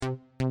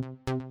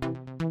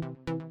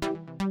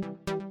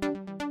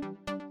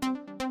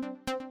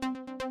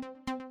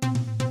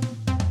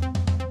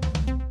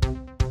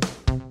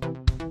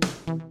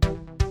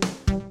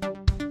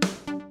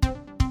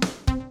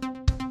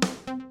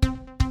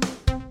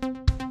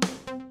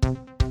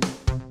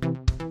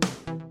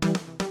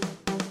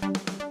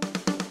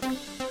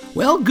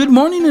Well, good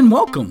morning and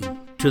welcome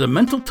to the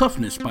Mental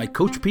Toughness by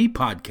Coach P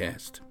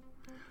podcast.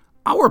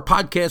 Our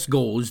podcast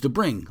goal is to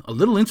bring a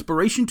little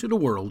inspiration to the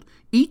world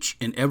each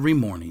and every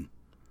morning.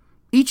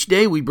 Each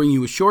day we bring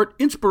you a short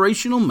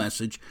inspirational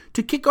message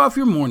to kick off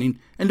your morning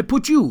and to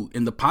put you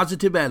in the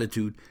positive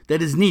attitude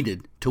that is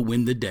needed to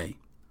win the day.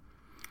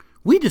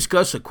 We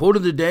discuss a quote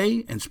of the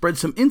day and spread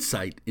some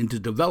insight into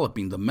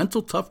developing the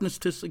mental toughness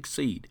to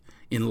succeed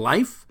in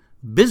life,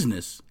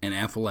 business, and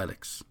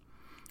athletics.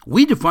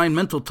 We define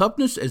mental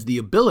toughness as the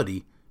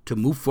ability to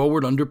move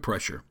forward under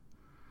pressure.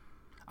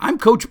 I'm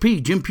Coach P,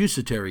 Jim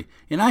Pusateri,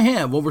 and I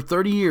have over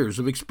 30 years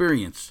of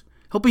experience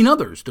helping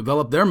others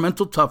develop their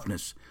mental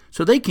toughness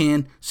so they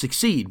can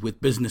succeed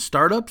with business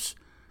startups,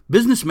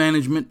 business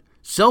management,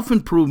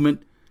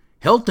 self-improvement,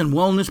 health and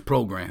wellness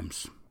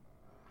programs.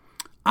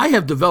 I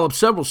have developed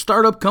several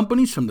startup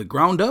companies from the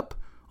ground up,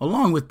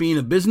 along with being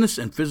a business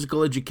and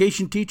physical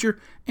education teacher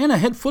and a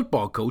head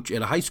football coach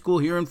at a high school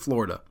here in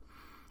Florida.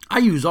 I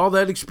use all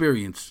that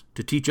experience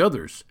to teach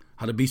others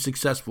how to be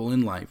successful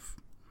in life.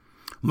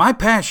 My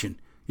passion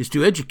is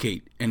to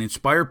educate and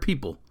inspire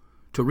people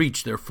to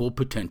reach their full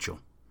potential.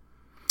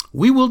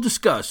 We will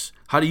discuss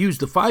how to use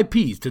the 5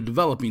 Ps to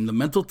developing the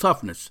mental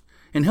toughness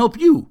and help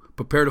you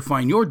prepare to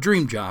find your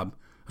dream job,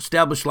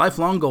 establish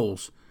lifelong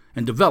goals,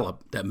 and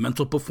develop that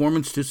mental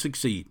performance to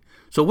succeed.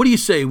 So what do you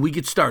say we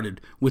get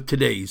started with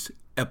today's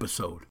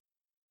episode?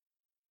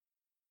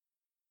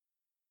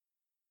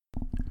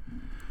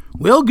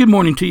 Well, good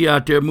morning to you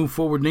out there, Move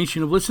Forward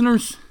Nation of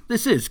listeners.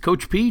 This is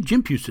Coach P,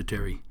 Jim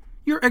Pusateri,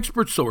 your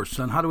expert source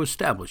on how to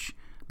establish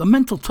the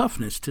mental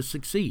toughness to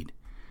succeed,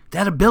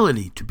 that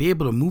ability to be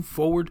able to move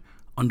forward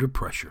under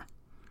pressure.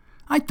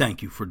 I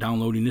thank you for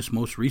downloading this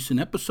most recent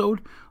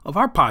episode of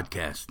our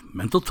podcast,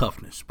 Mental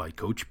Toughness by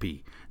Coach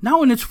P,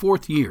 now in its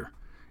 4th year,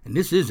 and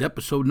this is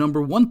episode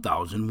number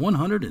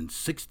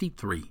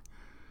 1163.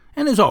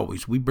 And as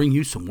always, we bring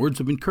you some words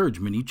of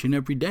encouragement each and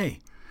every day.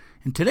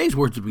 And today's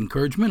words of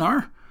encouragement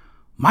are,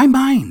 my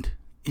mind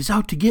is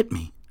out to get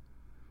me.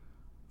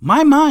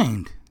 My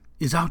mind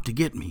is out to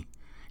get me.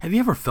 Have you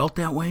ever felt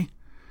that way?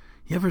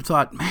 You ever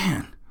thought,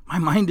 man, my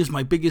mind is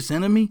my biggest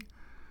enemy?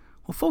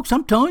 Well, folks,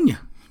 I'm telling you,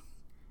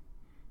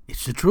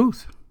 it's the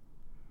truth.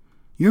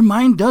 Your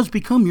mind does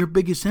become your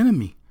biggest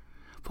enemy.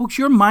 Folks,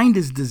 your mind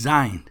is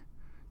designed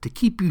to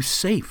keep you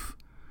safe.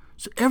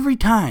 So every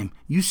time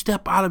you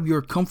step out of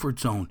your comfort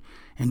zone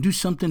and do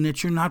something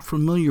that you're not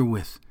familiar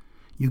with,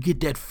 you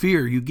get that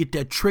fear, you get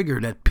that trigger,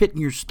 that pit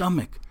in your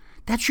stomach.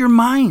 That's your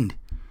mind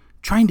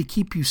trying to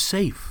keep you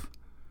safe.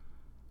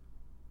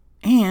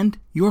 And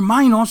your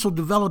mind also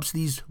develops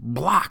these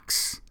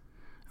blocks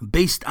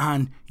based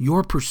on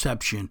your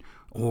perception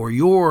or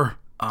your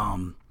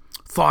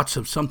thoughts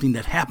of something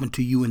that happened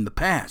to you in the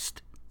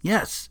past.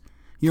 Yes,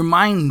 your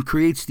mind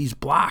creates these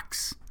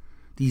blocks,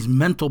 these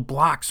mental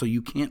blocks, so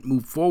you can't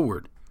move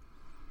forward.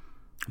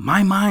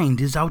 My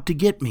mind is out to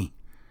get me,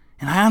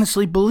 and I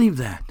honestly believe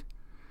that.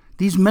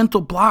 These mental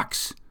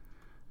blocks,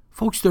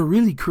 folks, they're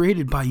really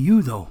created by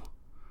you, though,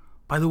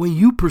 by the way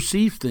you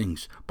perceive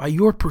things, by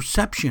your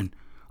perception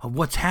of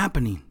what's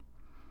happening.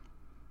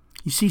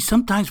 You see,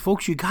 sometimes,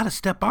 folks, you got to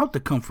step out the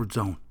comfort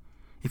zone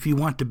if you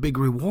want the big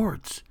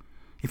rewards,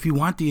 if you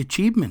want the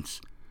achievements,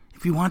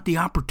 if you want the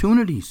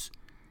opportunities.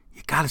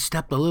 You got to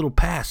step a little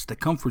past the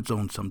comfort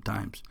zone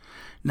sometimes.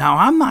 Now,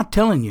 I'm not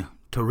telling you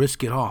to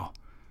risk it all.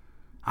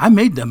 I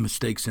made them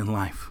mistakes in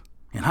life,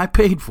 and I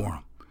paid for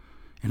them.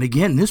 And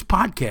again, this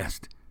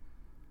podcast,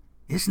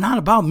 it's not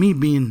about me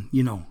being,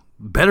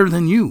 better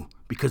than you,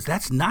 because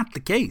that's not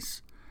the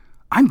case.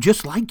 I'm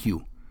just like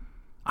you.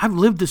 I've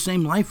lived the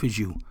same life as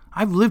you.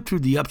 I've lived through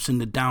the ups and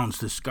the downs,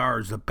 the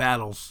scars, the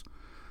battles,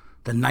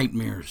 the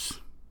nightmares,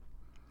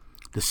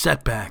 the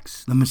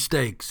setbacks, the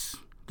mistakes,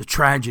 the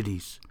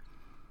tragedies.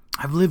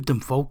 I've lived them,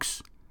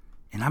 folks,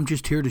 and I'm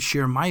just here to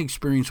share my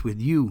experience with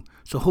you,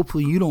 so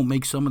hopefully you don't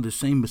make some of the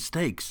same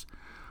mistakes.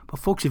 But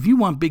folks, if you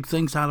want big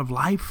things out of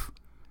life,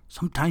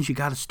 sometimes you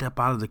got to step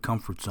out of the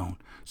comfort zone.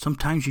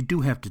 Sometimes you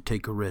do have to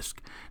take a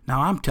risk.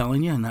 Now, I'm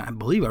telling you, and I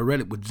believe I read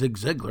it with Zig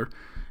Ziglar,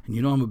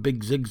 and I'm a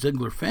big Zig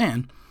Ziglar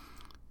fan,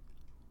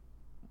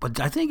 but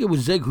I think it was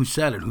Zig who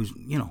said it, who's,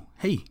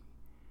 hey,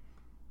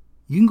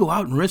 you can go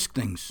out and risk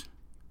things,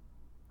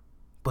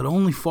 but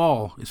only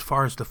fall as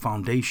far as the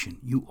foundation.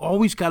 You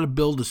always got to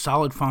build a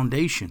solid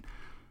foundation.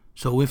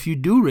 So if you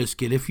do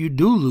risk it, if you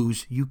do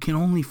lose, you can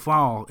only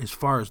fall as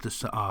far as the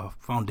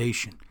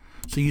foundation.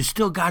 So you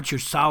still got your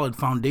solid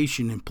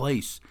foundation in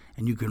place,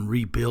 and you can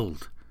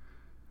rebuild.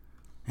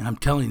 And I'm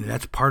telling you,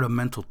 that's part of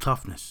mental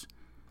toughness.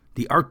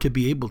 The art to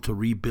be able to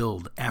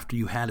rebuild after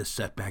you had a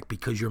setback,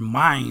 because your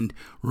mind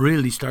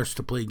really starts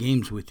to play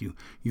games with you.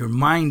 Your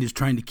mind is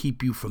trying to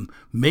keep you from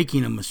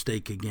making a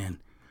mistake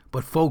again.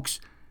 But folks,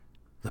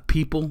 the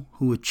people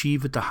who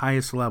achieve at the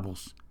highest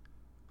levels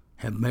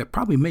have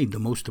probably made the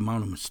most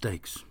amount of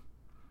mistakes.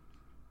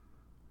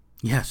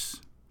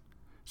 Yes.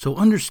 So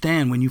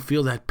understand, when you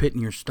feel that pit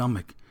in your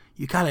stomach,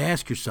 you got to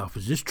ask yourself,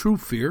 is this true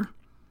fear?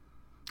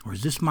 Or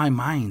is this my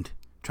mind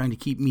trying to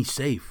keep me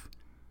safe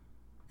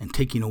and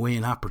taking away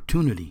an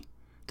opportunity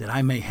that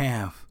I may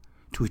have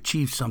to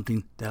achieve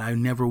something that I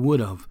never would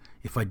have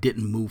if I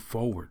didn't move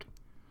forward.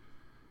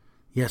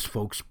 Yes,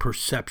 folks,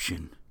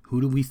 perception.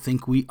 Who do we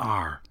think we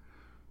are?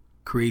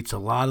 Creates a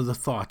lot of the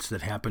thoughts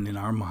that happen in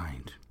our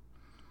mind.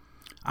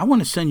 I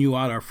want to send you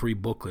out our free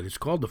booklet. It's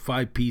called The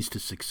 5 P's to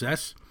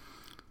Success.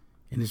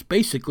 And it's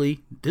basically,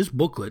 this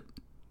booklet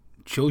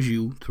shows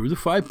you through the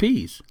 5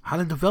 P's how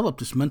to develop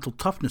this mental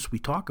toughness we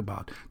talk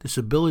about, this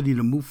ability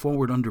to move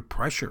forward under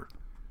pressure.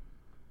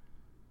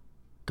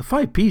 The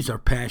 5 P's are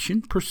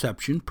passion,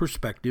 perception,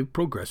 perspective,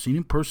 progressing,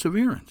 and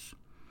perseverance.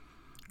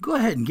 Go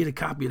ahead and get a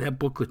copy of that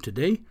booklet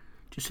today.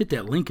 Just hit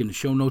that link in the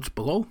show notes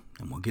below,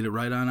 and we'll get it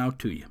right on out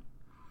to you.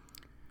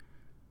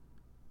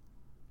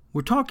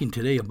 We're talking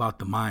today about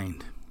the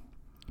mind.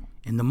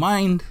 And the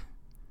mind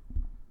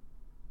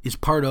is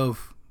part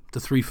of the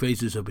 3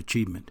 phases of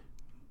achievement.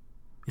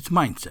 It's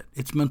mindset.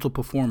 It's mental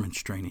performance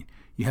training.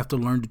 You have to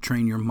learn to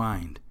train your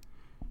mind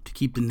to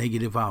keep the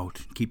negative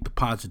out, keep the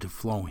positive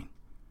flowing.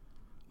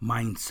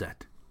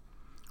 Mindset.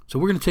 So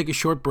we're going to take a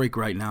short break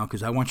right now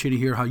because I want you to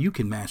hear how you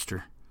can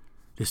master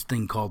this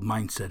thing called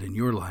mindset in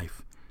your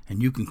life,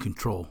 and you can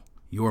control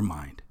your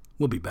mind.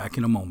 We'll be back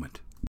in a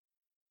moment.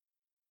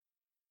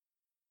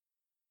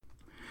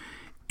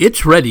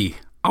 It's ready,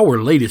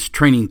 our latest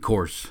training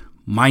course,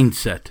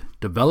 Mindset,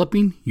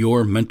 Developing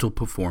Your Mental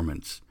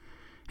Performance.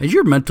 Has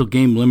your mental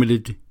game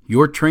limited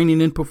your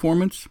training and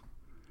performance?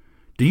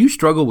 Do you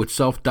struggle with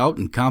self-doubt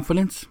and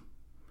confidence?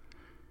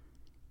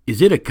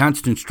 Is it a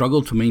constant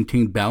struggle to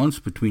maintain balance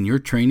between your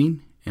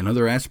training and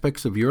other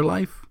aspects of your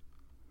life?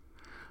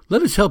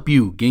 Let us help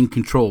you gain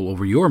control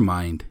over your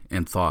mind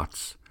and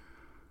thoughts.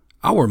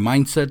 Our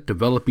Mindset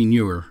Developing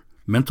Your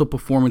Mental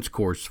Performance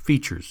course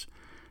features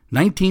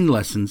 19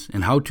 lessons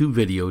and how-to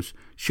videos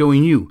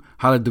showing you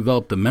how to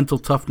develop the mental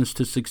toughness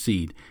to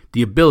succeed,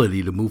 the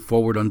ability to move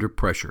forward under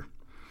pressure.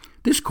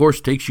 This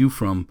course takes you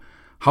from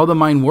how the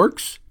mind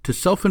works to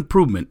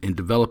self-improvement in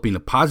developing a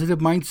positive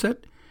mindset,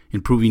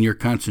 improving your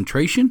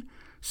concentration,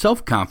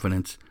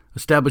 self-confidence,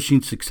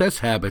 establishing success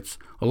habits,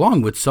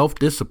 along with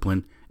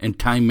self-discipline and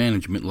time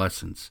management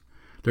lessons.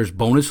 There's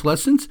bonus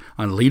lessons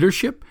on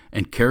leadership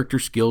and character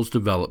skills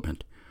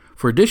development.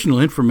 For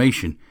additional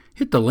information,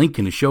 hit the link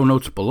in the show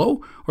notes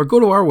below or go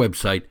to our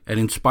website at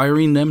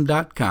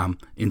inspiringthem.com,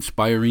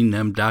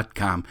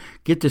 inspiringthem.com.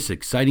 Get this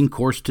exciting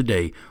course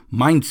today,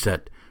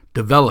 Mindset,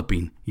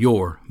 Developing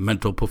Your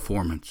Mental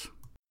Performance.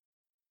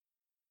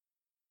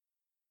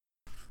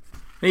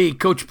 Hey,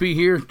 Coach P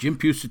here, Jim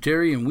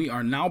Pusateri, and we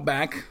are now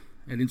back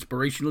at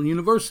Inspirational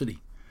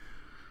University,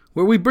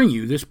 where we bring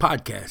you this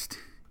podcast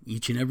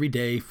each and every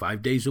day,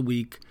 5 days a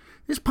week.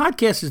 This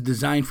podcast is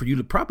designed for you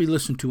to probably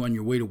listen to on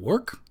your way to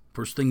work,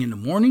 first thing in the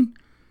morning.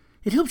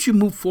 It helps you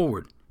move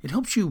forward. It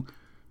helps you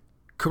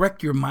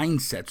correct your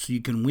mindset so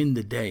you can win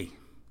the day.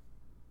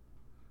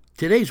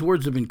 Today's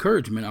words of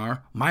encouragement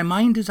are, my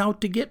mind is out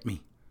to get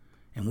me.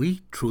 And we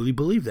truly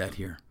believe that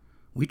here.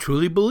 We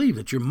truly believe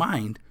that your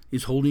mind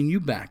is holding you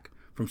back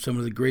from some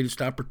of the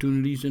greatest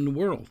opportunities in the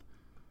world.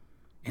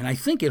 And I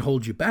think it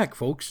holds you back,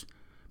 folks,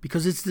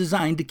 because it's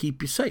designed to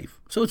keep you safe.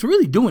 So it's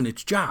really doing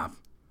its job.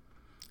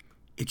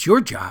 It's your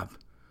job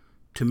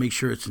to make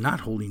sure it's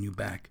not holding you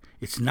back.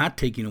 It's not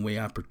taking away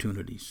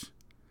opportunities.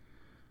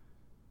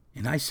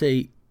 And I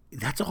say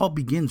that all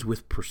begins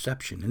with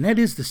perception. And that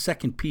is the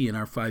second P in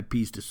our 5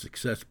 P's to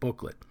Success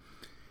booklet.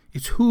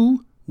 It's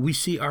who we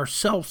see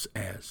ourselves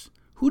as.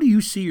 Who do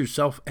you see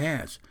yourself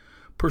as?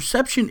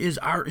 Perception is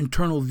our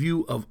internal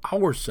view of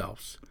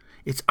ourselves.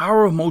 It's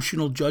our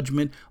emotional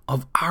judgment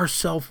of our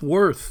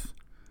self-worth.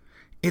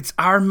 It's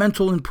our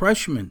mental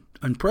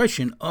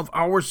impression of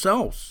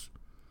ourselves.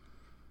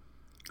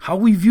 How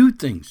we view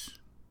things.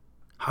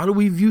 How do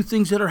we view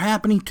things that are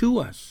happening to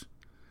us?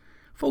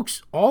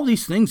 Folks, all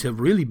these things have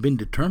really been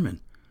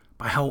determined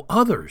by how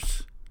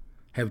others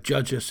have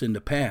judged us in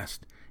the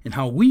past and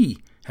how we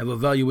have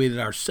evaluated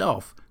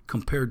ourselves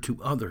compared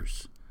to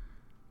others.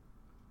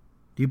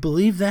 Do you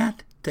believe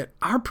that? That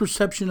our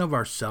perception of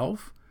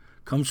ourselves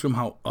comes from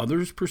how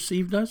others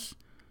perceived us?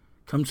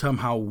 Comes from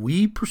how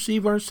we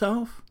perceive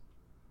ourselves?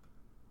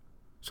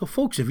 So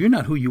folks, if you're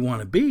not who you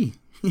want to be,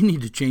 you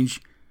need to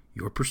change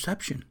your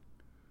perception.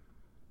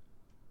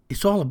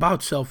 It's all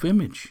about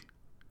self-image.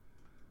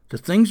 The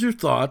things or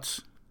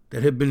thoughts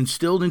that have been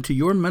instilled into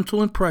your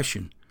mental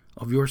impression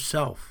of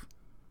yourself.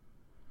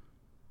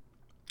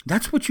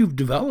 That's what you've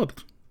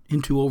developed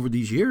into over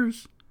these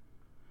years.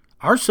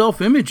 Our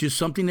self-image is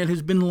something that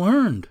has been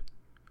learned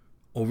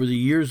over the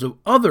years of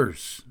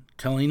others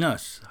telling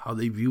us how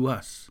they view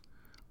us.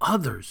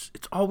 Others.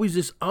 It's always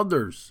this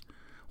others.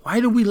 Why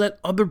do we let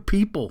other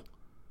people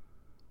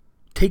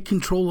take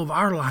control of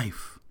our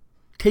life?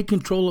 Take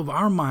control of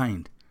our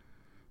mind?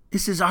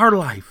 This is our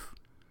life.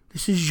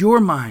 This is your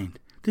mind.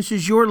 This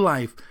is your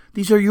life.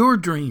 These are your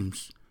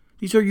dreams.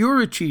 These are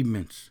your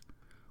achievements.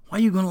 Why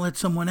are you going to let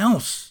someone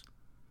else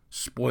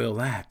spoil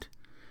that?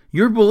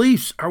 Your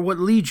beliefs are what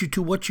leads you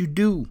to what you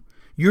do.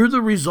 You're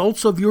the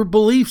results of your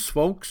beliefs,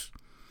 folks.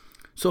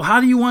 So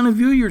how do you want to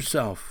view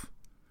yourself?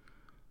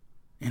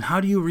 And how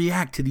do you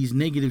react to these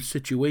negative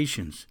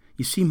situations?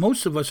 You see,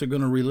 most of us are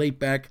going to relate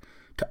back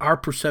to our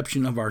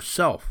perception of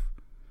ourself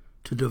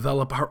to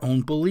develop our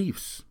own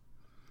beliefs.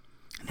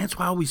 And that's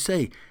why I always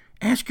say,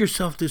 ask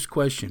yourself this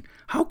question: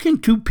 how can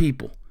two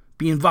people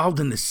be involved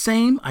in the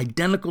same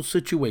identical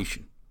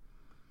situation,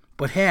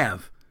 but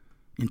have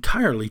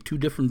entirely two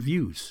different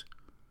views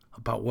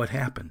about what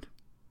happened?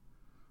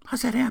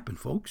 How's that happen,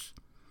 folks?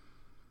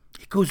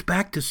 It goes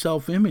back to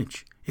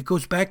self-image. It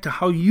goes back to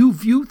how you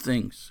view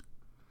things.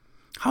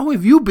 How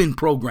have you been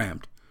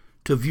programmed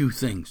to view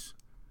things?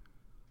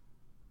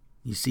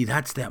 You see,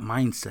 that's that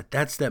mindset.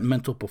 That's that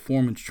mental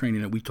performance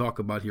training that we talk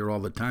about here all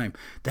the time.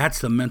 That's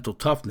the mental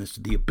toughness,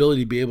 the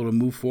ability to be able to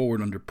move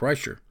forward under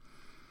pressure.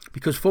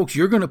 Because, folks,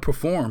 you're going to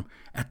perform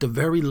at the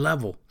very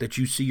level that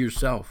you see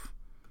yourself.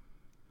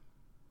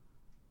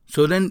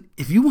 So then,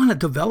 if you want to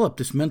develop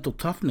this mental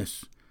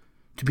toughness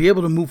to be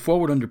able to move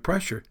forward under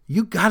pressure,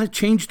 you got to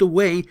change the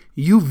way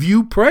you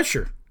view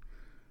pressure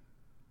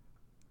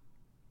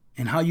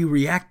and how you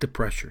react to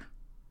pressure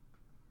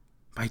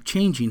by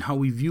changing how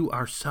we view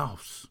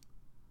ourselves.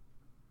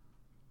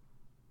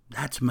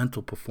 That's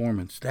mental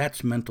performance.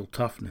 That's mental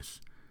toughness.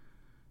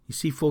 You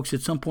see, folks,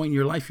 at some point in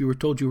your life, you were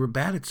told you were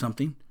bad at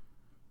something,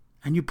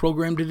 and you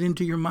programmed it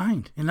into your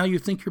mind, and now you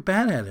think you're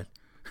bad at it,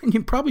 and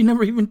you probably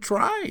never even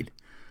tried.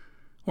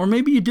 Or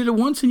maybe you did it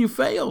once and you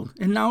failed,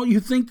 and now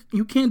you think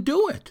you can't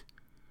do it.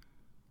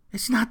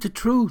 It's not the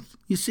truth.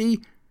 You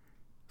see,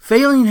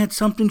 failing at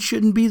something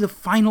shouldn't be the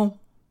final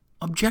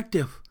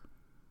objective.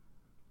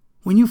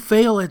 When you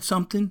fail at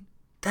something,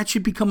 that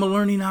should become a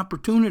learning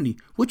opportunity,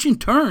 which in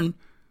turn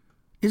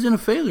isn't a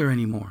failure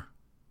anymore.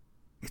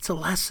 It's a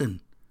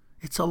lesson.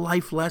 It's a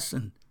life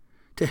lesson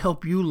to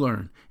help you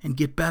learn and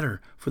get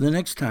better for the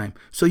next time,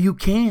 so you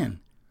can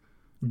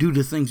do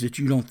the things that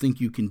you don't think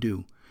you can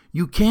do.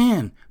 You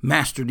can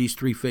master these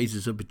 3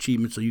 phases of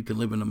achievement so you can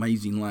live an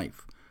amazing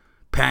life: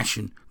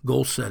 passion,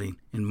 goal setting,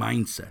 and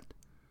mindset.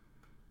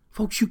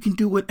 Folks, you can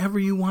do whatever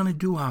you want to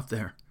do out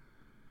there.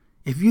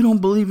 If you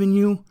don't believe in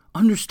you,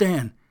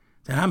 understand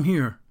that I'm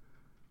here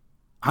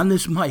on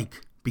this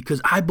mic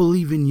because I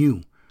believe in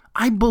you.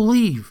 I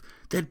believe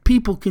that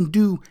people can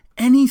do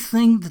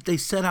anything that they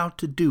set out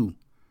to do.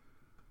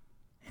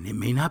 And it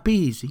may not be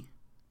easy.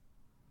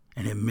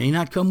 And it may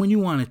not come when you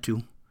want it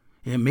to.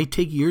 And it may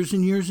take years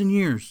and years and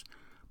years.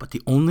 But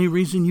the only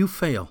reason you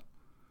fail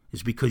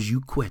is because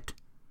you quit.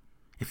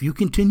 If you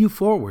continue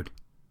forward,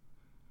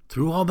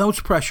 through all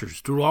those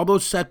pressures, through all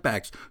those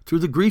setbacks, through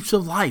the griefs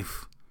of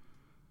life,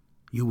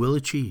 you will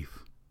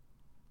achieve.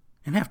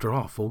 And after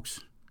all, folks,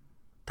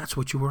 that's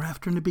what you were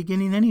after in the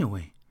beginning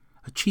anyway: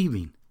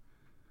 achieving.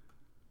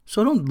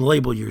 So don't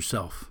label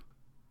yourself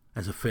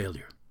as a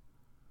failure.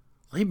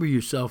 Label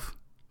yourself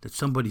that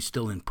somebody's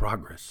still in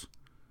progress,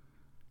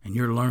 and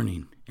you're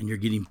learning and you're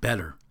getting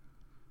better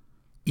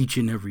each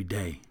and every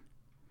day,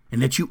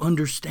 and that you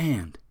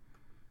understand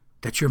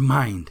that your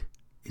mind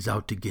is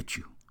out to get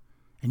you,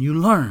 and you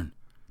learn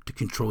to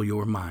control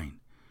your mind.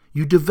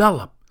 You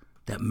develop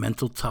that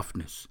mental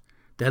toughness,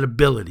 that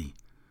ability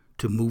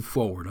to move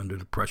forward under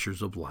the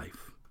pressures of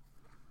life.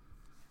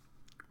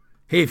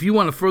 Hey, if you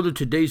want to further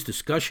today's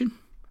discussion,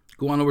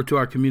 go on over to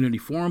our community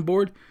forum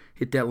board,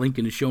 hit that link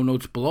in the show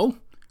notes below,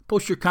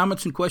 post your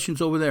comments and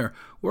questions over there.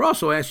 We're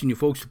also asking you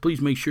folks to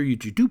please make sure you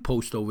do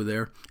post over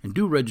there and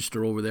do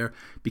register over there,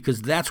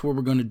 because that's where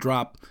we're going to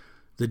drop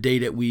the day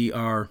that we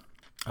are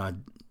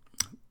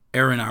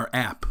airing our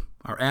app.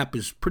 Our app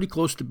is pretty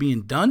close to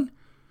being done.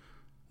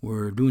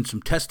 We're doing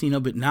some testing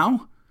of it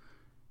now.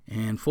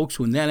 And folks,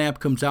 when that app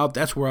comes out,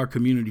 that's where our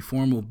community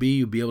forum will be.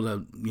 You'll be able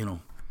to,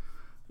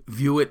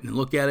 view it and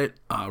look at it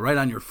right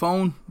on your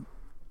phone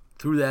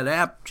through that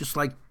app, just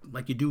like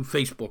you do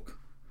Facebook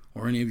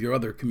or any of your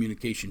other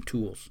communication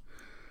tools.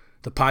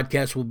 The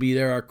podcast will be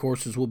there. Our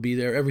courses will be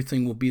there.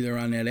 Everything will be there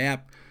on that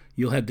app.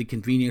 You'll have the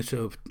convenience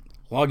of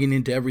logging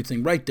into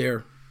everything right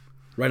there,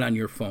 right on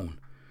your phone.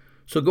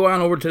 So go on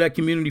over to that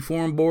community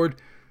forum board.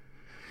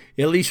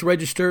 At least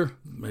register.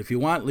 If you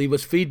want, leave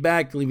us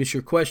feedback. Leave us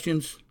your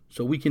questions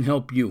so we can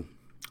help you.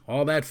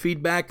 All that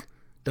feedback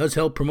does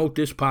help promote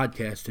this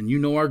podcast. And you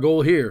know our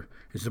goal here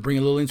is to bring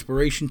a little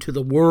inspiration to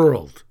the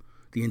world,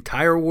 the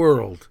entire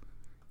world,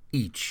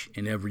 each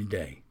and every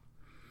day.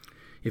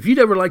 If you'd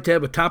ever like to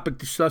have a topic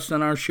discussed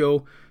on our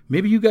show,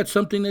 maybe you got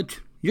something that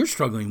you're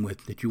struggling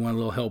with that you want a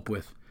little help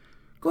with,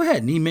 go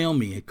ahead and email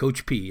me at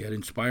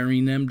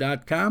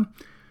coachp@inspiringthem.com,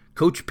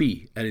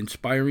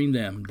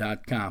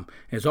 coachp@inspiringthem.com.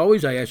 As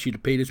always, I ask you to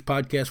pay this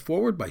podcast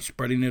forward by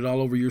spreading it all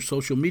over your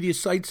social media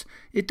sites.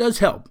 It does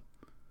help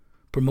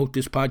promote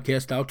this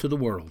podcast out to the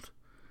world.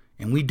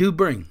 And we do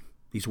bring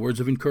these words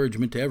of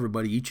encouragement to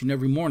everybody each and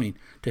every morning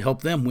to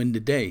help them win the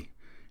day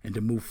and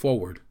to move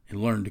forward and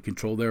learn to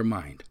control their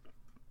mind.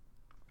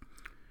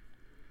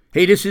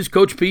 Hey, this is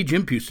Coach P,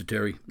 Jim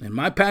Pusateri, and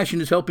my passion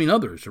is helping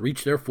others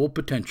reach their full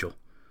potential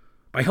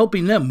by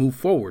helping them move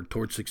forward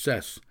towards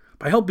success,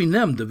 by helping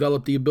them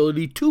develop the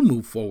ability to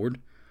move forward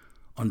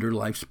under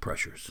life's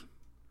pressures.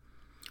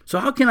 So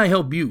how can I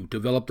help you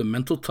develop the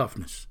mental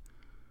toughness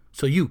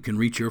so you can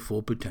reach your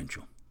full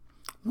potential?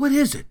 What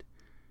is it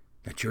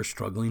that you're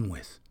struggling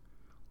with?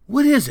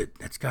 What is it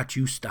that's got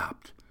you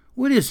stopped?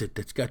 What is it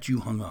that's got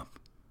you hung up?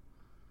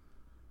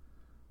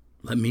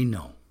 Let me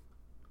know.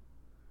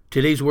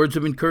 Today's words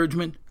of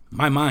encouragement: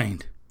 my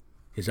mind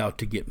is out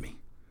to get me.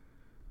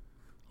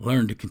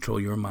 Learn to control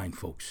your mind,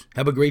 folks.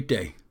 Have a great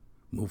day.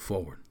 Move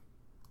forward.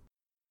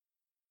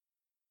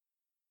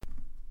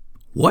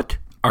 What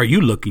are you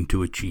looking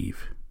to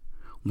achieve?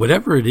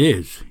 Whatever it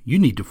is, you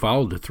need to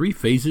follow the 3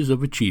 phases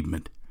of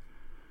achievement.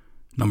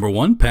 Number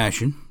 1,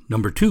 passion.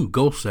 Number 2,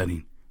 goal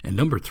setting. And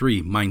number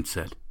 3,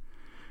 mindset.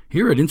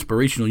 Here at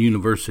Inspirational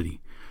University,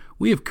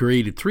 we have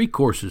created 3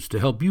 courses to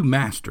help you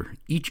master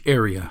each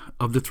area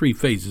of the 3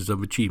 phases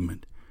of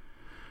achievement.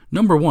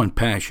 Number 1,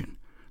 passion.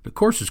 The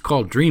course is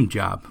called Dream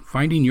Job,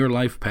 Finding Your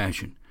Life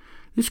Passion.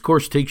 This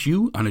course takes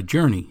you on a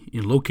journey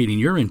in locating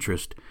your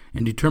interest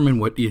and determine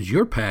what is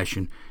your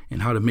passion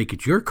and how to make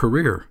it your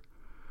career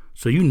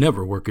so you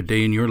never work a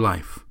day in your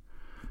life.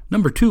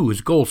 Number 2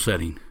 is goal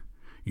setting,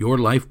 Your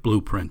Life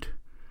Blueprint.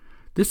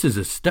 This is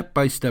a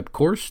step-by-step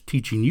course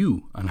teaching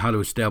you on how to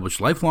establish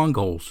lifelong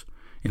goals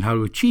and how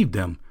to achieve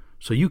them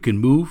so you can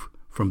move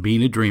from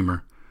being a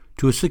dreamer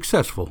to a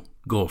successful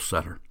goal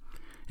setter.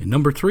 And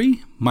number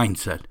 3,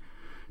 mindset,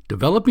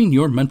 developing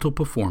your mental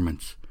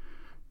performance.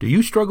 Do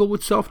you struggle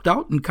with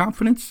self-doubt and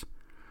confidence?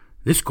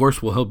 This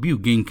course will help you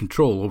gain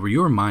control over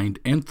your mind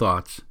and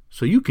thoughts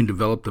so you can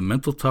develop the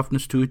mental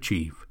toughness to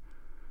achieve.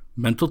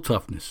 Mental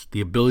toughness,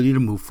 the ability to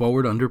move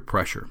forward under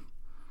pressure.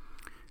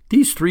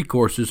 These 3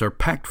 courses are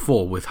packed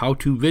full with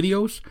how-to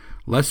videos,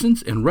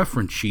 lessons, and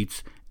reference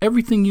sheets,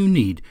 everything you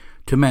need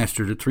to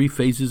master the 3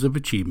 phases of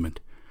achievement.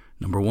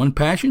 Number 1,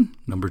 passion.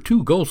 Number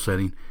 2, goal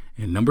setting.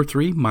 And number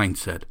 3,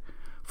 mindset.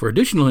 For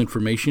additional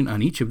information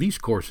on each of these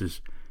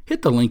courses,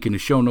 hit the link in the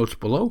show notes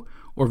below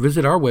or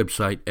visit our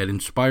website at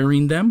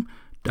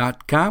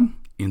inspiringthem.com,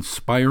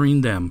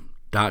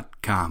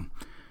 inspiringthem.com.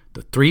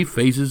 The 3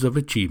 phases of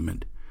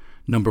achievement.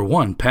 Number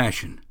 1,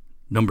 passion.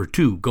 Number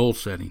 2, goal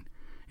setting.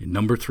 And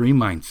number 3,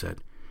 mindset.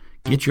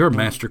 Get your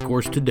master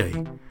course today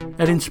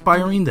at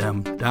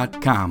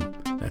inspiringthem.com.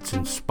 That's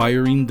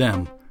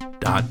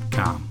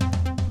inspiringthem.com.